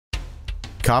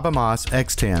Kaba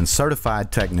X-10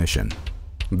 Certified Technician.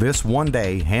 This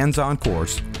one-day hands-on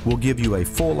course will give you a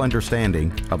full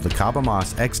understanding of the Kaba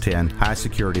X-10 high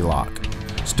security lock.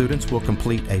 Students will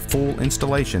complete a full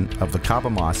installation of the Kaba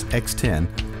X-10,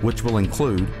 which will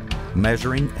include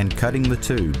measuring and cutting the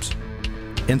tubes,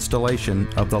 installation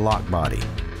of the lock body,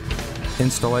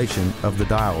 installation of the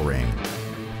dial ring,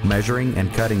 measuring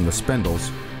and cutting the spindles,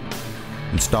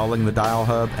 installing the dial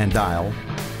hub and dial,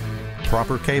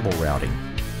 proper cable routing,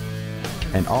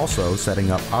 and also setting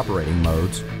up operating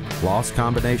modes, loss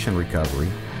combination recovery,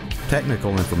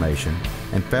 technical information,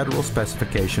 and federal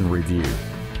specification review.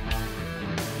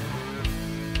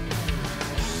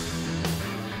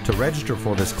 To register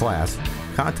for this class,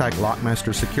 contact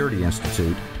Lockmaster Security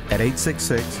Institute at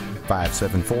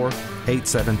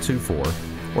 866-574-8724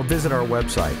 or visit our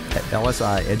website at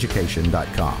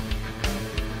lsieducation.com.